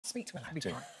speak to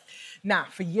her. Now,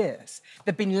 for years,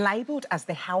 they've been labelled as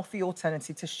the healthy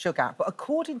alternative to sugar, but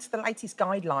according to the latest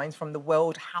guidelines from the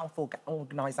World Health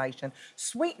Organization,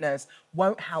 sweeteners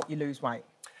won't help you lose weight.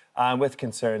 And with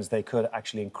concerns they could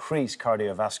actually increase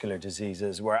cardiovascular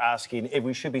diseases, we're asking if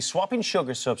we should be swapping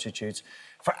sugar substitutes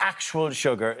for actual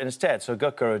sugar instead. So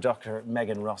gut guru Dr.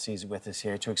 Megan Rossi is with us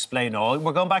here to explain all.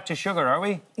 We're going back to sugar, are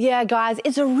we? Yeah, guys,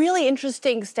 it's a really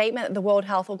interesting statement that the World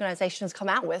Health Organization has come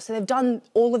out with. So they've done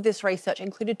all of this research,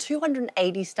 included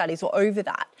 280 studies or over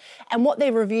that. And what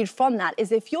they've reviewed from that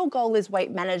is if your goal is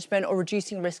weight management or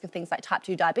reducing risk of things like type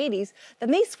 2 diabetes,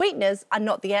 then these sweeteners are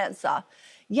not the answer.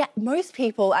 Yet most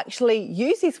people actually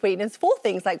use these sweeteners for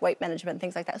things like weight management,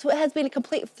 things like that. So it has been a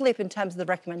complete flip in terms of the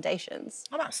recommendations.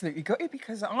 I'm absolutely gutted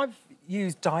because I've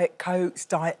used Diet Cokes,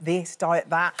 Diet this, Diet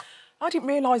that. I didn't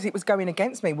realise it was going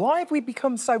against me. Why have we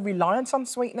become so reliant on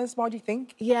sweeteners? Why do you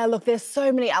think? Yeah, look, there's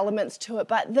so many elements to it,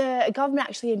 but the government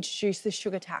actually introduced the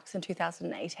sugar tax in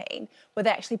 2018, where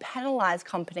they actually penalised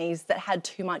companies that had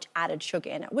too much added sugar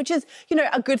in it, which is, you know,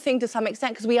 a good thing to some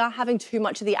extent because we are having too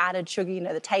much of the added sugar, you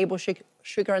know, the table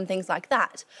sugar and things like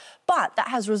that. But that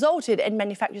has resulted in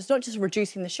manufacturers not just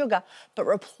reducing the sugar, but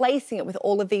replacing it with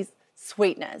all of these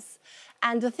sweeteners.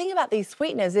 And the thing about these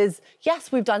sweeteners is,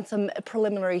 yes, we've done some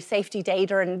preliminary safety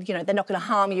data and, you know, they're not going to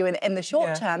harm you in the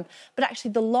short term, but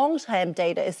actually the long-term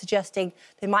data is suggesting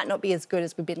they might not be as good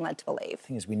as we've been led to believe. The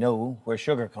thing is, we know where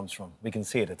sugar comes from. We can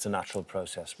see it. It's a natural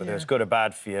process, whether it's good or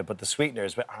bad for you. But the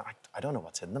sweeteners, I don't know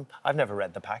what's in them. I've never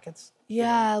read the packets.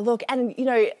 Yeah, look, and, you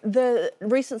know, the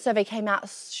recent survey came out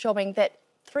showing that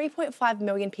 3.5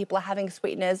 million people are having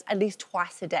sweeteners at least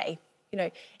twice a day. You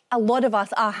know, a lot of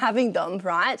us are having them,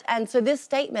 right? And so this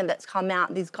statement that's come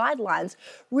out, these guidelines,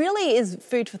 really is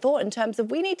food for thought in terms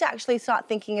of we need to actually start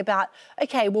thinking about,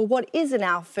 OK, well, what is in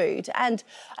our food? And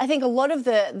I think a lot of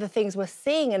the things we're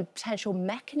seeing and potential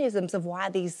mechanisms of why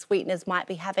these sweeteners might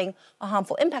be having a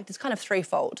harmful impact is kind of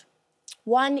threefold.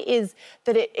 One is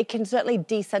that it can certainly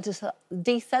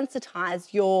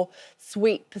desensitize your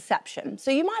sweet perception. So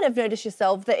you might have noticed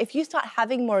yourself that if you start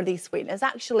having more of these sweeteners,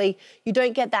 actually you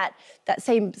don't get that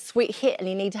same sweet hit and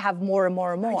you need to have more and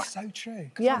more and more. That's so true.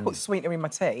 Yeah. I put sweetener in my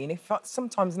tea and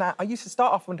sometimes now, I used to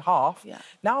start off with half,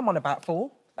 now I'm on about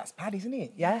 4. That's bad, isn't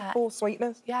it? Yeah, 4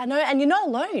 sweeteners. Yeah, no, and you're not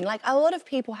alone. Like, a lot of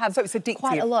people have so it's addictive.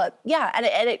 Quite a lot. Yeah, and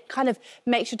it kind of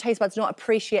makes your taste buds not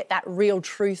appreciate that real,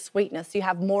 true sweetness. So you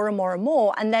have more and more and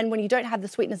more, and then when you don't have the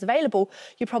sweetness available,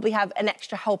 you probably have an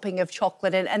extra helping of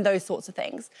chocolate and those sorts of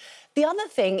things. The other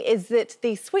thing is that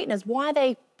these sweeteners, why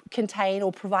they contain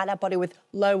or provide our body with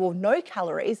low or no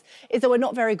calories is that we're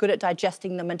not very good at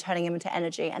digesting them and turning them into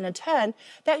energy. And in turn,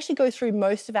 they actually go through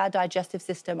most of our digestive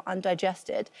system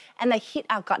undigested and they hit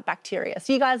our gut bacteria.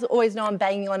 So you guys always know I'm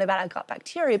banging on about our gut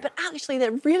bacteria, but actually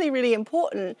they're really, really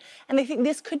important. And I think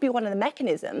this could be one of the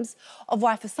mechanisms of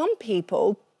why for some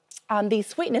people, these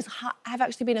sweeteners have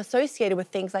actually been associated with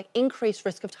things like increased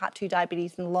risk of type 2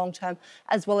 diabetes in the long term,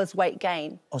 as well as weight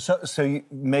gain. Oh, so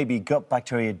maybe gut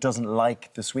bacteria doesn't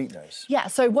like the sweeteners? Yeah,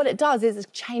 so what it does is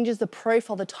it changes the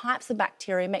profile, the types of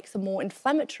bacteria, makes them more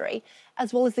inflammatory,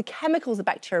 as well as the chemicals the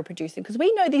bacteria are producing. Because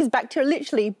we know these bacteria,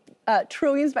 literally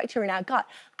trillions of bacteria in our gut,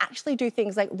 actually do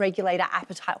things like regulate our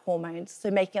appetite hormones, so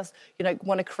making us, you know,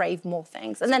 want to crave more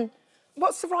things. And then,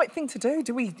 what's the right thing to do?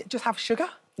 Do we just have sugar?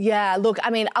 Yeah, look, I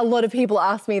mean, a lot of people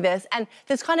ask me this, and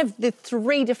there's kind of the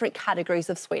 3 different categories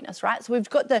of sweetness, right? So we've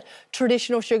got the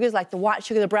traditional sugars, like the white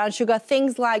sugar, the brown sugar,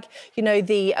 things like, you know,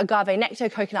 the agave nectar,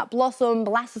 coconut blossom,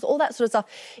 molasses, all that sort of stuff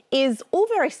is all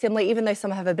very similar, even though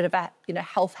some have a bit of a, you know,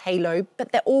 health halo,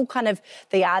 but they're all kind of,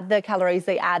 they add the calories,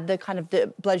 they add the kind of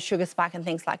the blood sugar spike and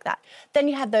things like that. Then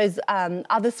you have those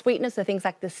other sweeteners, so things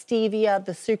like the stevia,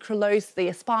 the sucralose, the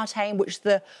aspartame, which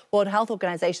the World Health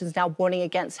Organization is now warning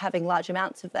against having large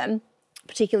amounts of them,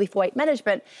 particularly for weight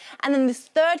management. And then this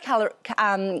third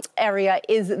area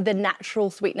is the natural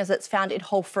sweetness that's found in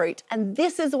whole fruit. And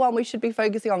this is the one we should be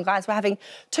focusing on, guys. We're having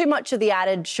too much of the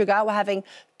added sugar. We're having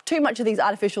too much of these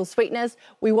artificial sweeteners.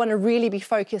 We want to really be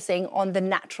focusing on the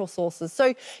natural sources. So,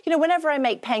 you know, whenever I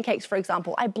make pancakes, for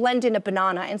example, I blend in a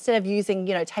banana instead of using,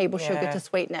 you know, table sugar to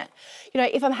sweeten it. You know,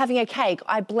 if I'm having a cake,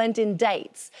 I blend in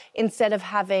dates instead of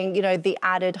having, you know, the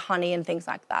added honey and things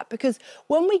like that. Because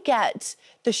when we get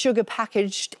the sugar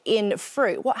packaged in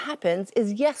fruit, what happens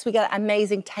is, yes, we get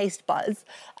amazing taste buds,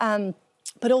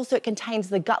 but also it contains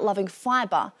the gut-loving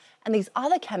fibre and these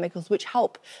other chemicals which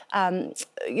help,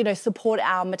 you know, support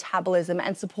our metabolism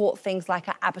and support things like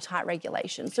our appetite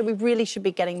regulation. So we really should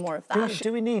be getting more of that.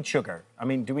 Do we need sugar? I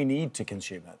mean, do we need to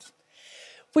consume it?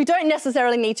 We don't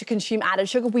necessarily need to consume added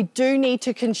sugar. We do need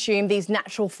to consume these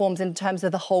natural forms in terms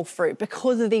of the whole fruit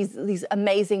because of these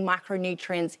amazing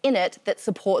micronutrients in it that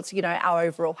supports, you know, our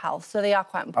overall health. So they are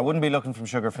quite important. I wouldn't be looking from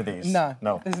sugar for these. No,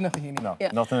 No. there's nothing in it. No,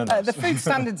 nothing in those. The Food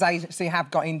Standards Agency have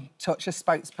got in touch, a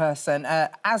spokesperson.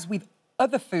 As with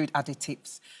other food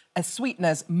additives,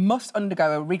 sweeteners must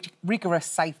undergo a rigorous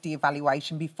safety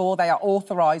evaluation before they are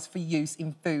authorised for use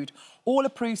in food. All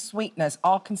approved sweeteners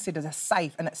are considered a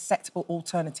safe and acceptable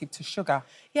alternative to sugar.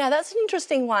 Yeah, that's an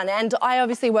interesting one. And I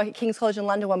obviously work at King's College in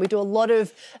London where we do a lot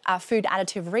of food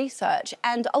additive research.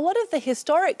 And a lot of the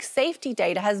historic safety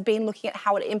data has been looking at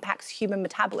how it impacts human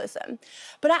metabolism.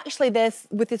 But actually,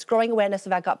 with this growing awareness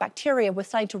of our gut bacteria, we're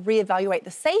starting to reevaluate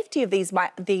the safety of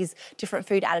these different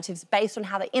food additives based on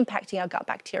how they're impacting our gut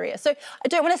bacteria. So I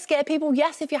don't want to scare people.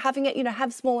 Yes, if you're having it, you know,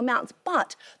 have small amounts.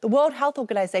 But the World Health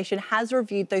Organization has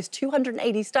reviewed those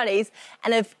 280 studies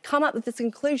and have come up with this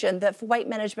conclusion that for weight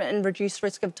management and reduced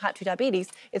risk of type 2 diabetes,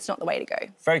 it's not the way to go.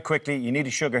 Very quickly, you need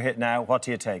a sugar hit now. What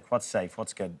do you take? What's safe?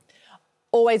 What's good?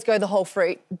 Always go the whole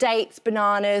fruit. Dates,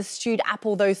 bananas, stewed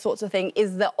apple, those sorts of things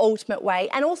is the ultimate way.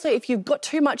 And also, if you've got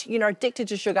too much, you know, addicted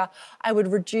to sugar, I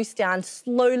would reduce down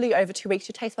slowly over 2 weeks.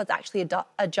 Your taste buds actually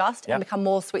adjust and become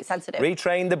more sweet sensitive.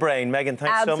 Retrain the brain. Megan,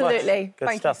 thanks so much. Absolutely.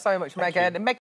 Thank you so much, Megan.